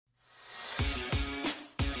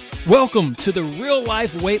Welcome to the Real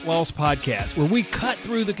Life Weight Loss Podcast, where we cut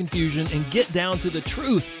through the confusion and get down to the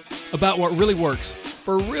truth about what really works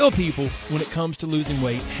for real people when it comes to losing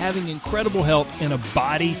weight, having incredible health, and a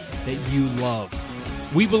body that you love.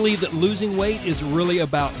 We believe that losing weight is really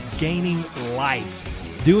about gaining life,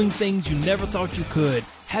 doing things you never thought you could,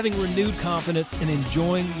 having renewed confidence, and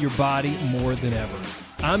enjoying your body more than ever.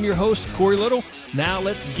 I'm your host, Corey Little. Now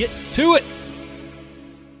let's get to it.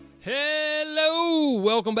 Hello,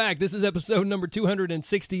 welcome back. This is episode number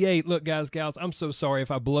 268. Look, guys, gals, I'm so sorry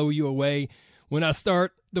if I blow you away when I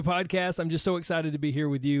start the podcast. I'm just so excited to be here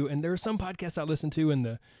with you. And there are some podcasts I listen to,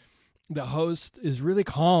 and the host is really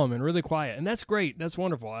calm and really quiet. And that's great. That's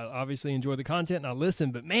wonderful. I obviously enjoy the content and I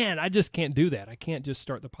listen, but man, I just can't do that. I can't just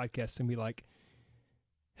start the podcast and be like,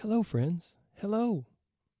 hello, friends. Hello.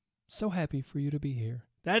 So happy for you to be here.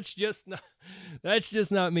 That's just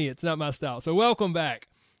not me. It's not my style. So welcome back.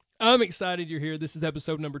 I'm excited you're here. This is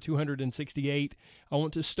episode number 268. I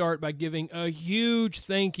want to start by giving a huge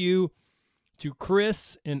thank you to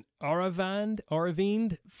Chris and Aravind.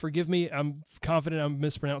 Forgive me, I'm confident I'm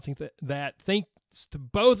mispronouncing that. Thanks to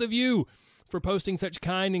both of you for posting such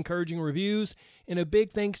kind, encouraging reviews. And a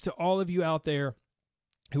big thanks to all of you out there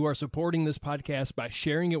who are supporting this podcast by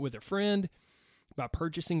sharing it with a friend, by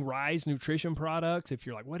purchasing Rise Nutrition products. If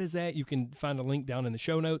you're like, what is that? You can find a link down in the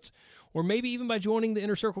show notes, or maybe even by joining the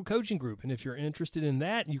Inner Circle Coaching Group. And if you're interested in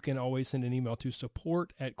that, you can always send an email to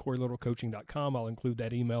support@CoreyLittleCoaching.com. I'll include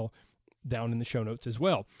that email down in the show notes as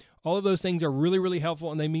well. All of those things are really, really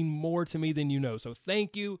helpful, and they mean more to me than you know. So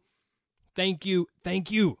thank you, thank you,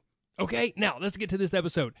 thank you. Okay, now let's get to this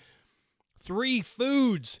episode. 3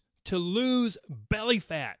 foods to lose belly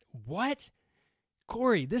fat. What?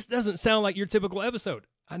 Corey, this doesn't sound like your typical episode.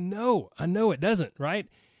 I know it doesn't, right?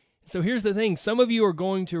 So here's the thing. Some of you are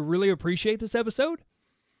going to really appreciate this episode,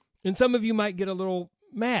 and some of you might get a little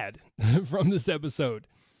mad from this episode.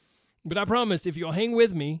 But I promise, if you'll hang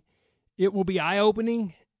with me, it will be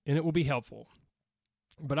eye-opening and it will be helpful.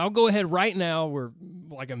 But I'll go ahead right now. We're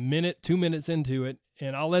like 2 minutes into it,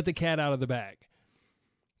 and I'll let the cat out of the bag.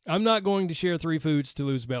 I'm not going to share 3 foods to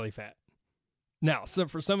lose belly fat. Now, so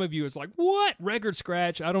for some of you, it's like, what? Record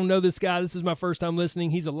scratch. I don't know this guy. This is my first time listening.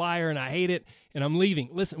 He's a liar, and I hate it, and I'm leaving.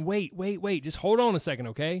 Listen, wait. Just hold on a second,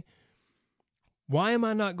 okay? Why am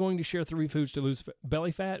I not going to share 3 foods to lose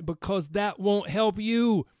belly fat? Because that won't help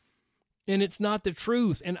you, and it's not the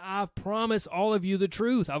truth, and I promise all of you the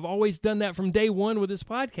truth. I've always done that from day one with this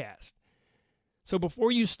podcast. So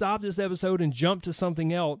before you stop this episode and jump to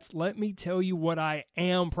something else, let me tell you what I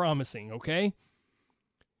am promising, okay?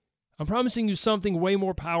 I'm promising you something way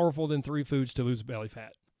more powerful than 3 foods to lose belly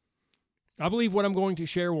fat. I believe what I'm going to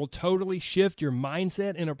share will totally shift your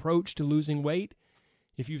mindset and approach to losing weight.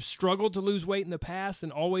 If you've struggled to lose weight in the past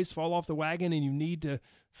and always fall off the wagon and you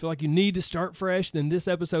feel like you need to start fresh, then this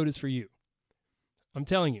episode is for you. I'm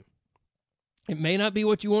telling you, it may not be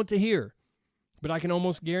what you want to hear, but I can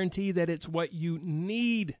almost guarantee that it's what you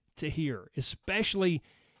need to hear, especially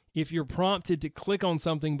if you're prompted to click on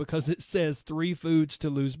something because it says 3 foods to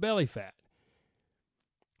lose belly fat.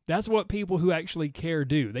 That's what people who actually care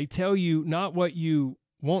do. They tell you not what you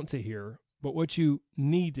want to hear, but what you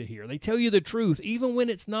need to hear. They tell you the truth, even when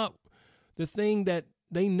it's not the thing that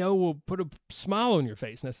they know will put a smile on your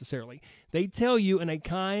face necessarily. They tell you in a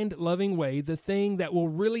kind, loving way the thing that will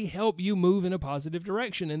really help you move in a positive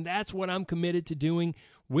direction. And that's what I'm committed to doing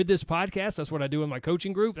with this podcast. That's what I do in my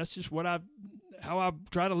coaching group. That's just how I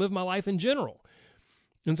try to live my life in general.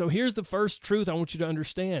 And so here's the first truth I want you to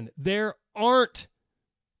understand. There are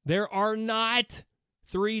not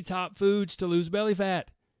 3 top foods to lose belly fat.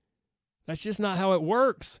 That's just not how it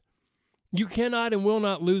works. You cannot and will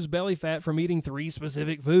not lose belly fat from eating 3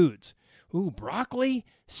 specific foods. Broccoli,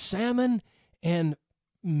 salmon, and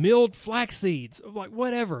milled flax seeds. Like,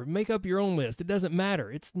 whatever. Make up your own list. It doesn't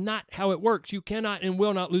matter. It's not how it works. You cannot and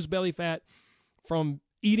will not lose belly fat from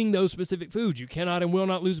eating those specific foods. You cannot and will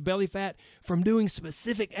not lose belly fat from doing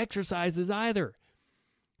specific exercises either.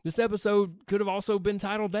 This episode could have also been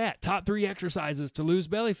titled that, Top 3 Exercises to Lose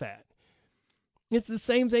Belly Fat. It's the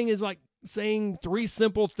same thing as like saying 3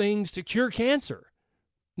 simple things to cure cancer.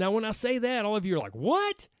 Now, when I say that, all of you are like,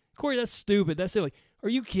 what? Corey, that's stupid. That's silly. Are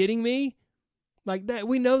you kidding me? Like that,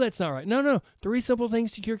 we know that's not right. No. 3 simple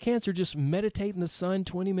things to cure cancer. Just meditate in the sun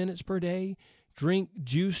 20 minutes per day, drink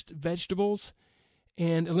juiced vegetables,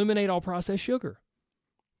 and eliminate all processed sugar.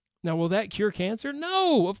 Now, will that cure cancer?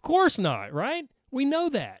 No, of course not, right? We know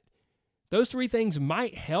that. Those 3 things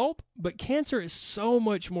might help, but cancer is so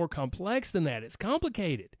much more complex than that. It's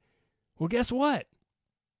complicated. Well, guess what?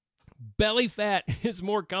 Belly fat is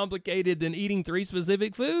more complicated than eating 3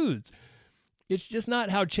 specific foods. It's just not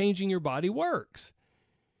how changing your body works.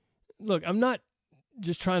 Look, I'm not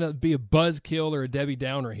just trying to be a buzzkill or a Debbie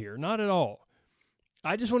Downer here. Not at all.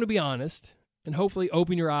 I just want to be honest and hopefully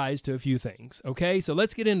open your eyes to a few things. Okay, so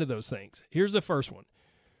let's get into those things. Here's the first one.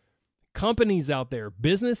 Companies out there,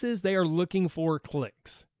 businesses, they are looking for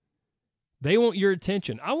clicks. They want your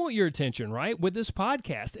attention. I want your attention, right, with this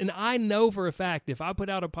podcast. And I know for a fact if I put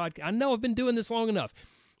out a podcast, I know I've been doing this long enough.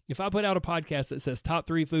 If I put out a podcast that says top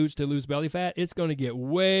 3 foods to lose belly fat, it's going to get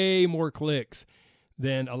way more clicks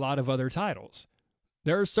than a lot of other titles.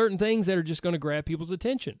 There are certain things that are just going to grab people's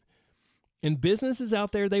attention. And businesses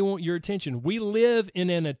out there, they want your attention. We live in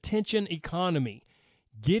an attention economy.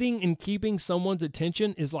 Getting and keeping someone's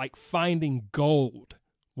attention is like finding gold.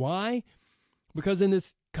 Why? Because in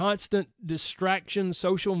this constant distraction,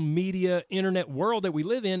 social media, internet world that we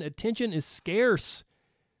live in, attention is scarce.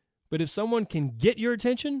 But if someone can get your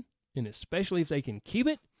attention, and especially if they can keep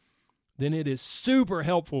it, then it is super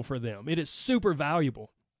helpful for them. It is super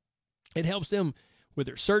valuable. It helps them with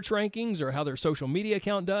their search rankings or how their social media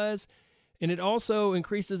account does. And it also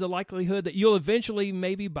increases the likelihood that you'll eventually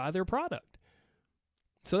maybe buy their product.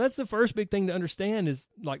 So that's the first big thing to understand is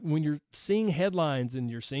like when you're seeing headlines and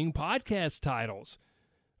you're seeing podcast titles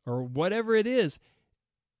or whatever it is,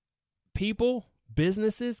 people,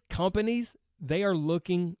 businesses, companies, they are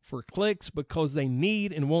looking for clicks because they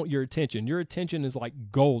need and want your attention. Your attention is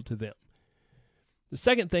like gold to them. The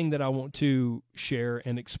second thing that I want to share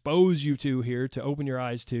and expose you to here to open your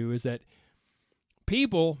eyes to is that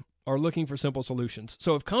people are looking for simple solutions.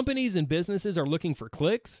 So if companies and businesses are looking for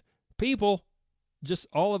clicks, people, just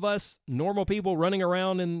all of us normal people running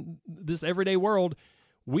around in this everyday world,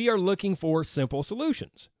 we are looking for simple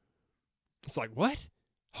solutions. It's like, what?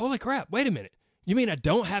 Holy crap, wait a minute. You mean I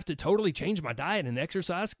don't have to totally change my diet and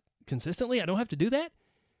exercise consistently? I don't have to do that?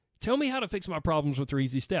 Tell me how to fix my problems with 3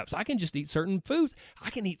 easy steps. I can just eat certain foods. I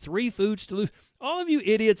can eat 3 foods to lose. All of you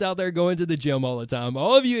idiots out there going to the gym all the time,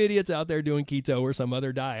 all of you idiots out there doing keto or some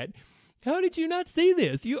other diet, how did you not see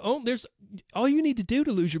this? There's all you need to do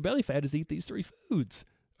to lose your belly fat is eat these 3 foods.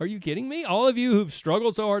 Are you kidding me? All of you who've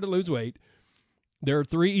struggled so hard to lose weight, there are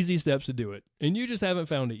 3 easy steps to do it, and you just haven't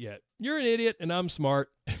found it yet. You're an idiot, and I'm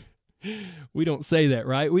smart. We don't say that,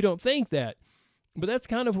 right? We don't think that. But that's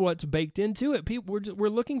kind of what's baked into it. People, we're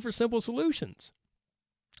looking for simple solutions.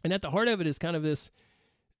 And at the heart of it is kind of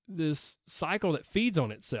this cycle that feeds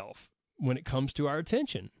on itself when it comes to our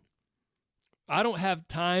attention. I don't have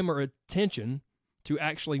time or attention to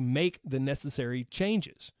actually make the necessary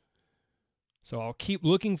changes. So I'll keep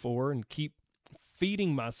looking for and keep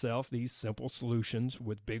feeding myself these simple solutions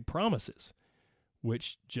with big promises,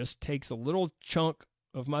 which just takes a little chunk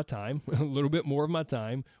of my time, a little bit more of my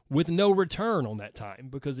time, with no return on that time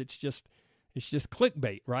because it's just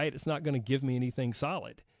clickbait, right? It's not going to give me anything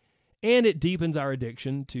solid. And it deepens our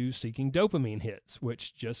addiction to seeking dopamine hits,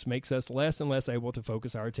 which just makes us less and less able to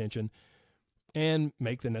focus our attention and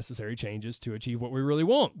make the necessary changes to achieve what we really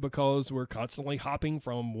want because we're constantly hopping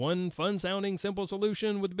from one fun-sounding simple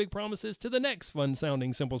solution with big promises to the next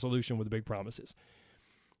fun-sounding simple solution with big promises.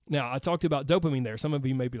 Now, I talked about dopamine there. Some of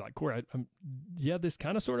you may be like, Corey, yeah, this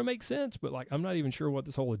kind of sort of makes sense, but like I'm not even sure what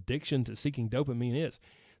this whole addiction to seeking dopamine is.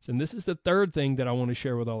 So this is the third thing that I want to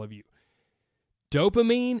share with all of you.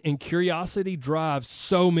 Dopamine and curiosity drive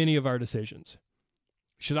so many of our decisions.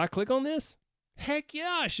 Should I click on this? Heck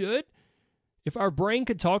yeah, I should. If our brain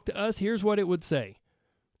could talk to us, here's what it would say.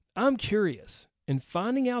 I'm curious, and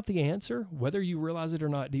finding out the answer, whether you realize it or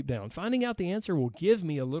not deep down, finding out the answer will give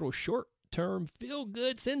me a little short-term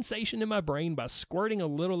feel-good sensation in my brain by squirting a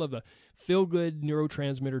little of the feel-good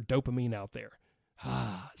neurotransmitter dopamine out there.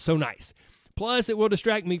 Ah, so nice. Plus, it will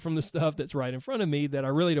distract me from the stuff that's right in front of me that I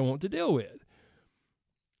really don't want to deal with.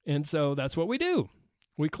 And so that's what we do.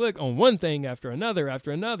 We click on one thing after another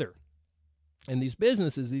after another. And these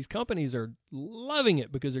businesses, these companies are loving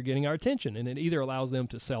it because they're getting our attention. And it either allows them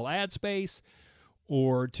to sell ad space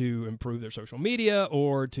or to improve their social media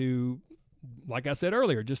or to, like I said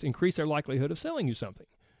earlier, just increase their likelihood of selling you something.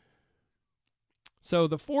 So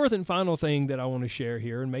the fourth and final thing that I want to share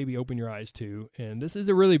here and maybe open your eyes to, and this is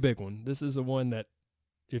a really big one. This is the one that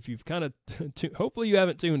if you've kind of, hopefully you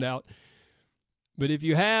haven't tuned out, but if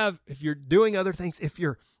you have, if you're doing other things, if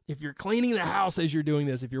you're cleaning the house as you're doing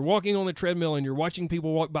this, if you're walking on the treadmill and you're watching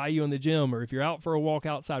people walk by you in the gym, or if you're out for a walk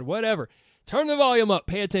outside, whatever, turn the volume up,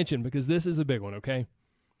 pay attention, because this is a big one, okay?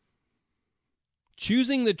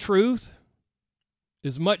 Choosing the truth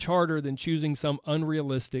is much harder than choosing some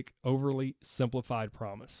unrealistic, overly simplified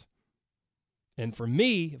promise. And for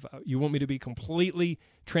me, if you want me to be completely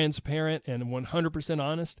transparent and 100%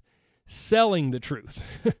 honest, selling the truth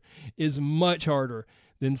is much harder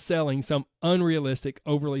than selling some unrealistic,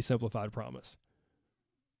 overly simplified promise.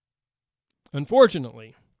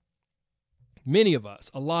 Unfortunately, many of us,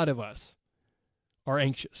 a lot of us, are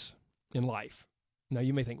anxious in life. Now,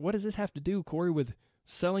 you may think, what does this have to do, Corey, with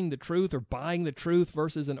selling the truth or buying the truth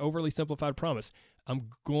versus an overly simplified promise? I'm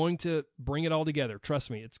going to bring it all together.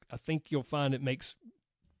 Trust me, I think you'll find it makes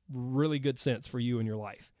really good sense for you in your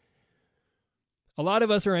life. A lot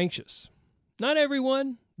of us are anxious. Not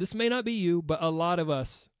everyone. This may not be you, but a lot of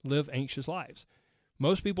us live anxious lives.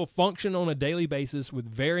 Most people function on a daily basis with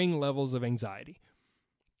varying levels of anxiety.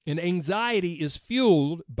 And anxiety is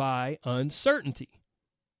fueled by uncertainty.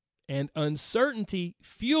 And uncertainty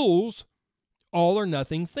fuels all or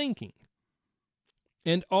nothing thinking.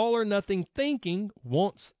 And all or nothing thinking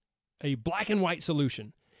wants a black and white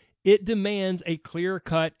solution. It demands a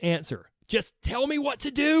clear-cut answer. Just tell me what to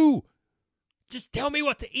do. Just tell me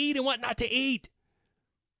what to eat and what not to eat.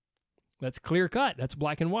 That's clear-cut. That's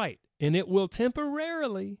black and white. And it will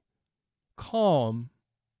temporarily calm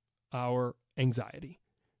our anxiety.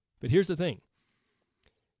 But here's the thing.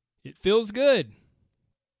 It feels good.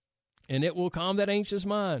 And it will calm that anxious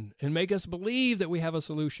mind and make us believe that we have a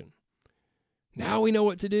solution. Now we know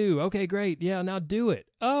what to do. Okay, great. Yeah, now do it.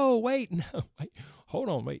 Oh, wait. No, wait. Hold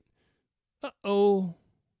on, wait. Uh-oh.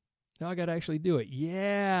 Now I got to actually do it.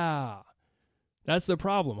 Yeah. That's the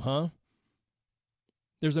problem, huh?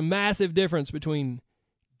 There's a massive difference between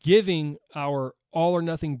giving our all or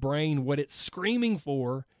nothing brain what it's screaming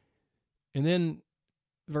for and then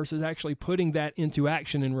versus actually putting that into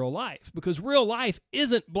action in real life. Because real life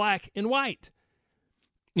isn't black and white.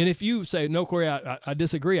 And if you say, no, Corey, I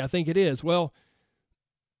disagree, I think it is. Well,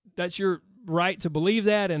 that's your right to believe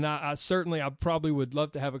that. And I probably would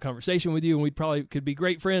love to have a conversation with you, and we probably could be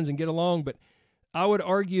great friends and get along. But I would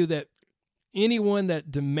argue that anyone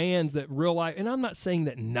that demands that real life, and I'm not saying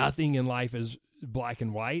that nothing in life is black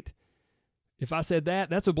and white. If I said that,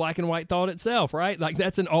 that's a black and white thought itself, right? Like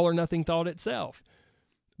that's an all or nothing thought itself.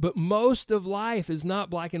 But most of life is not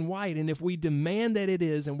black and white. And if we demand that it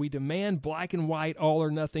is, and we demand black and white, all or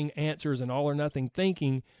nothing answers and all or nothing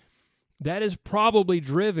thinking, that is probably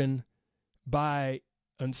driven by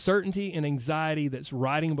uncertainty and anxiety that's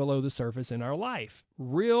riding below the surface in our life.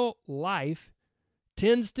 Real life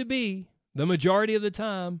tends to be, the majority of the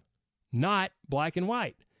time, not black and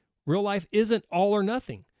white. Real life isn't all or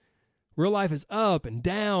nothing. Real life is up and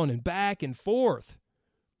down and back and forth.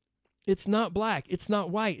 It's not black. It's not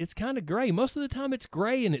white. It's kind of gray. Most of the time it's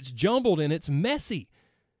gray and it's jumbled and it's messy.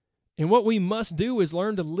 And what we must do is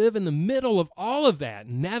learn to live in the middle of all of that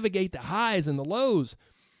and navigate the highs and the lows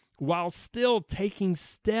while still taking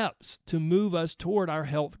steps to move us toward our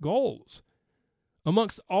health goals.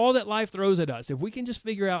 Amongst all that life throws at us, if we can just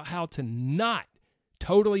figure out how to not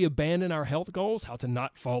totally abandon our health goals, how to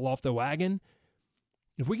not fall off the wagon,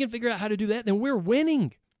 if we can figure out how to do that, then we're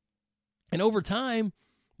winning. And over time,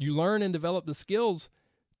 you learn and develop the skills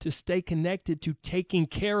to stay connected to taking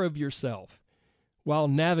care of yourself while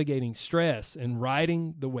navigating stress and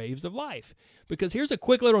riding the waves of life. Because here's a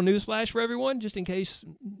quick little newsflash for everyone, just in case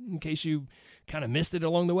you kind of missed it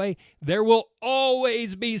along the way. There will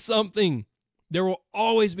always be something. There will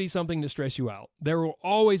always be something to stress you out. There will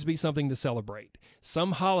always be something to celebrate.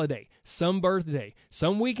 Some holiday, some birthday,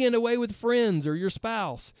 some weekend away with friends or your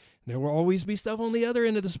spouse. There will always be stuff on the other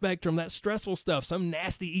end of the spectrum, that stressful stuff, some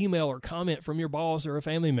nasty email or comment from your boss or a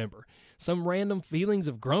family member, some random feelings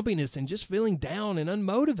of grumpiness and just feeling down and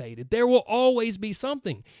unmotivated. There will always be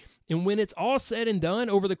something. And when it's all said and done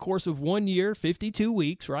over the course of 1 year, 52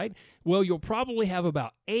 weeks, right? Well, you'll probably have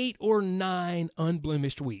about 8 or 9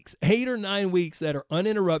 unblemished weeks, 8 or 9 weeks that are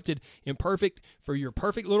uninterrupted and perfect for your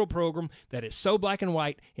perfect little program that is so black and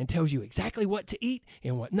white and tells you exactly what to eat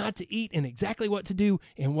and what not to eat and exactly what to do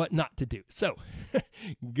and what not to do. So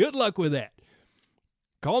good luck with that.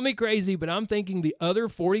 Call me crazy, but I'm thinking the other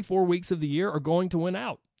 44 weeks of the year are going to win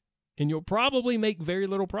out, and you'll probably make very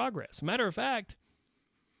little progress. Matter of fact,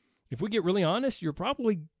 if we get really honest, you're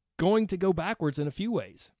probably going to go backwards in a few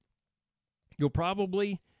ways. You'll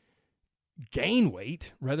probably gain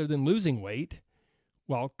weight rather than losing weight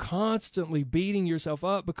while constantly beating yourself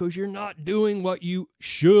up because you're not doing what you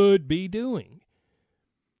should be doing.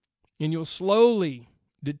 And you'll slowly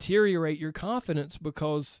deteriorate your confidence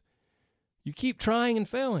because you keep trying and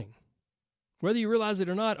failing. Whether you realize it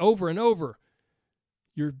or not, over and over,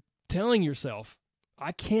 you're telling yourself,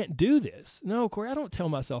 I can't do this. No, Corey, I don't tell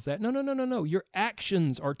myself that. No. Your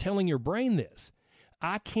actions are telling your brain this.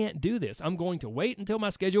 I can't do this. I'm going to wait until my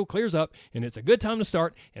schedule clears up and it's a good time to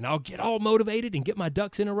start, and I'll get all motivated and get my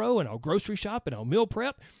ducks in a row, and I'll grocery shop and I'll meal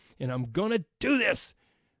prep, and I'm going to do this.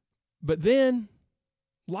 But then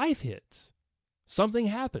life hits. something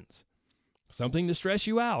happens. Something to stress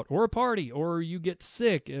you out, or a party, or you get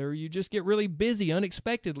sick, or you just get really busy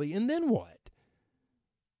unexpectedly. And then what?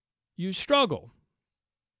 You struggle.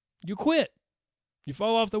 You quit. You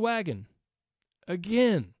fall off the wagon.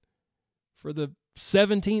 Again. For the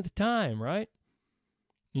 17th time, right?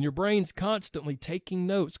 And your brain's constantly taking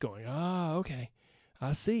notes going, okay,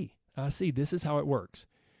 I see. This is how it works.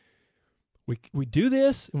 We do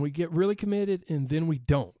this and we get really committed and then we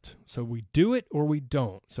don't. So we do it or we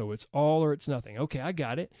don't. So it's all or it's nothing. Okay, I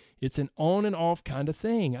got it. It's an on and off kind of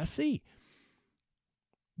thing. I see.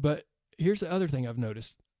 But here's the other thing I've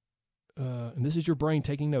noticed. And this is your brain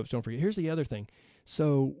taking notes. Don't forget. Here's the other thing.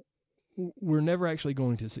 So we're never actually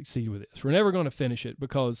going to succeed with this. We're never going to finish it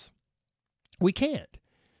because we can't.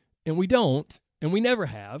 And we don't. And we never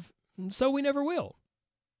have. And so we never will.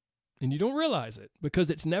 And you don't realize it because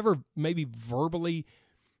it's never maybe verbally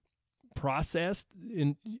processed.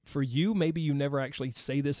 For you, maybe you never actually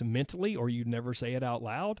say this mentally, or you never say it out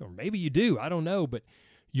loud, or maybe you do. I don't know. But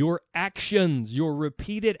your actions, your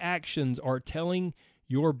repeated actions are telling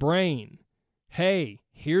your brain, hey,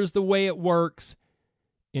 here's the way it works.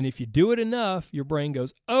 And if you do it enough, your brain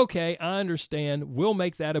goes, okay, I understand. We'll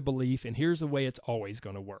make that a belief. And here's the way it's always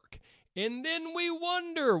going to work. And then we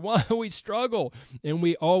wonder why we struggle and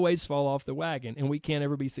we always fall off the wagon and we can't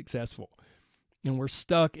ever be successful. And we're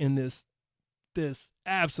stuck in this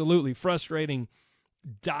absolutely frustrating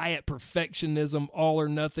diet perfectionism, all or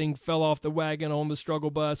nothing, fell off the wagon on the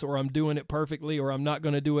struggle bus, or I'm doing it perfectly, or I'm not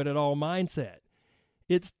going to do it at all mindset.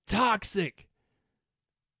 It's toxic.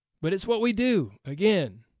 But it's what we do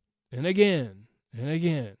again and again and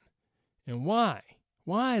again. And why?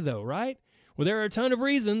 Why though, right? Well, there are a ton of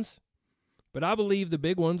reasons. But I believe the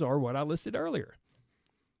big ones are what I listed earlier.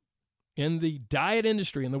 In the diet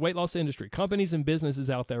industry, in the weight loss industry, companies and businesses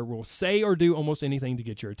out there will say or do almost anything to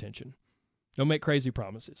get your attention. They'll make crazy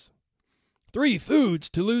promises. 3 foods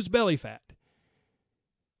to lose belly fat.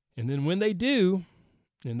 And then when they do,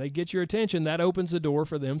 and they get your attention, that opens the door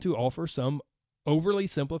for them to offer some overly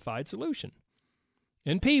simplified solution.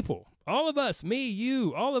 And people, all of us, me,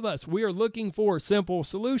 you, all of us, we are looking for simple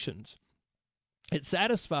solutions. It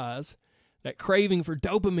satisfies that craving for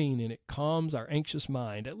dopamine, and it calms our anxious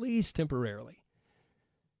mind, at least temporarily.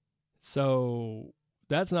 So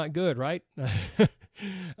that's not good, right?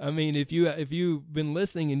 I mean, if you've been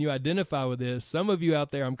listening and you identify with this, some of you out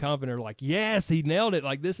there, I'm confident, are like, yes, he nailed it.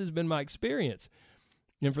 Like, this has been my experience.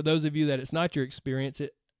 And for those of you that it's not your experience,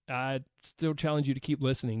 I still challenge you to keep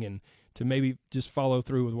listening and to maybe just follow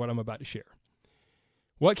through with what I'm about to share.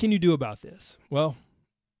 What can you do about this? Well,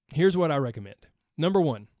 here's what I recommend. Number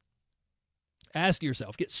 1, ask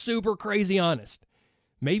yourself, get super crazy honest.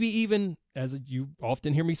 Maybe even, as you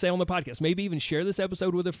often hear me say on the podcast, maybe even share this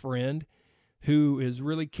episode with a friend who is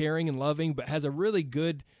really caring and loving, but has a really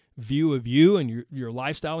good view of you and your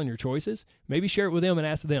lifestyle and your choices. Maybe share it with them and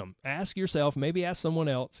ask them. Ask yourself, maybe ask someone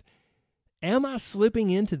else, am I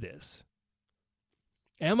slipping into this?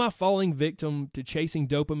 Am I falling victim to chasing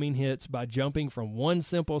dopamine hits by jumping from one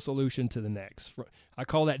simple solution to the next? I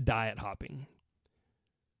call that diet hopping.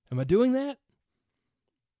 Am I doing that?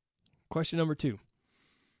 Question number 2.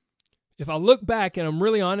 If I look back and I'm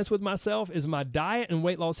really honest with myself, is my diet and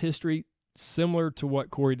weight loss history similar to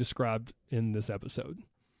what Corey described in this episode?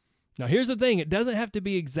 Now, here's the thing. It doesn't have to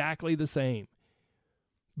be exactly the same.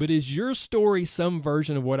 But is your story some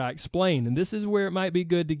version of what I explained? And this is where it might be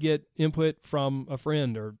good to get input from a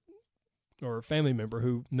friend or a family member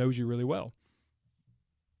who knows you really well.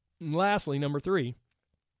 And lastly, number 3.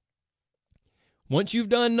 Once you've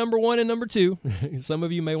done number 1 and number 2, some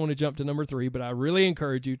of you may want to jump to number 3, but I really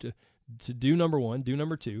encourage you to do number 1, do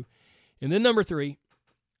number 2. And then number 3,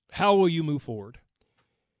 how will you move forward?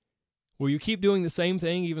 Will you keep doing the same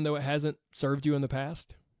thing even though it hasn't served you in the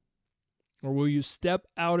past? Or will you step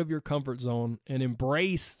out of your comfort zone and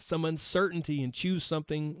embrace some uncertainty and choose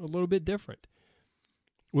something a little bit different?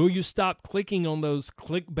 Will you stop clicking on those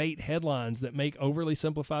clickbait headlines that make overly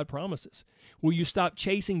simplified promises? Will you stop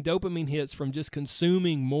chasing dopamine hits from just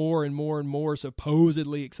consuming more and more and more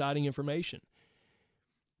supposedly exciting information?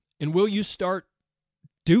 And will you start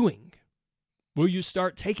doing? Will you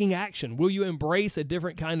start taking action? Will you embrace a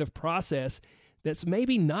different kind of process that's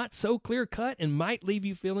maybe not so clear-cut and might leave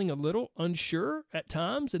you feeling a little unsure at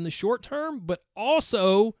times in the short term, but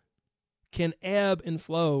also can ebb and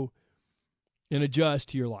flow and adjust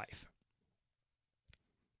to your life?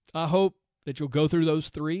 I hope that you'll go through those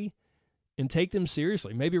 3 and take them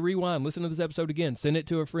seriously. Maybe rewind, listen to this episode again, send it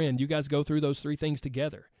to a friend. You guys go through those 3 things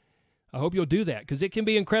together. I hope you'll do that because it can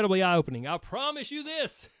be incredibly eye-opening. I promise you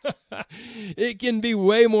this. It can be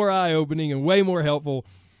way more eye-opening and way more helpful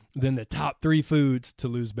than the top 3 foods to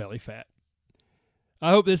lose belly fat. I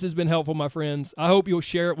hope this has been helpful, my friends. I hope you'll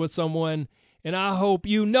share it with someone, and I hope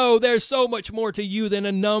you know there's so much more to you than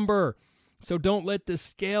a number. So don't let the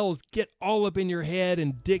scales get all up in your head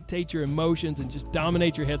and dictate your emotions and just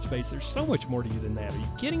dominate your headspace. There's so much more to you than that. Are you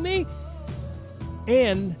kidding me?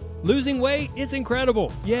 And losing weight, it's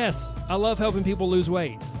incredible. Yes, I love helping people lose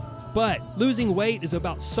weight. But losing weight is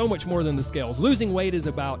about so much more than the scales. Losing weight is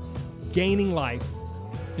about gaining life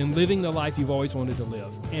and living the life you've always wanted to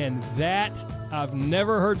live. And that, I've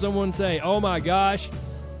never heard someone say, oh my gosh,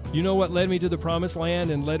 you know what led me to the promised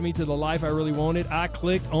land and led me to the life I really wanted? I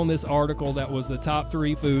clicked on this article that was the top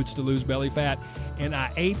 3 foods to lose belly fat, and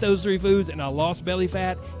I ate those 3 foods and I lost belly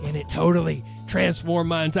fat, and it totally transformed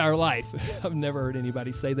my entire life. I've never heard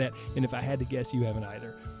anybody say that, and if I had to guess, you haven't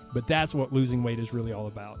either. But that's what losing weight is really all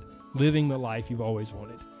about. Living the life you've always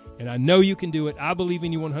wanted. And I know you can do it. I believe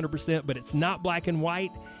in you 100%, but it's not black and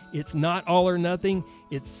white. It's not all or nothing.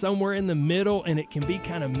 It's somewhere in the middle, and it can be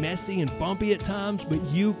kind of messy and bumpy at times, but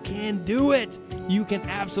you can do it. You can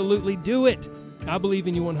absolutely do it. I believe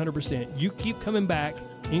in you 100%. You keep coming back.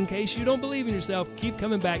 In case you don't believe in yourself, keep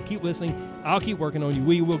coming back, keep listening. I'll keep working on you.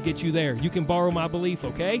 We will get you there. You can borrow my belief,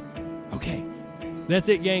 okay? Okay. That's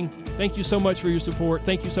it, gang. Thank you so much for your support.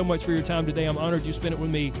 Thank you so much for your time today. I'm honored you spent it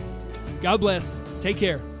with me. God bless. Take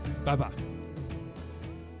care. Bye-bye.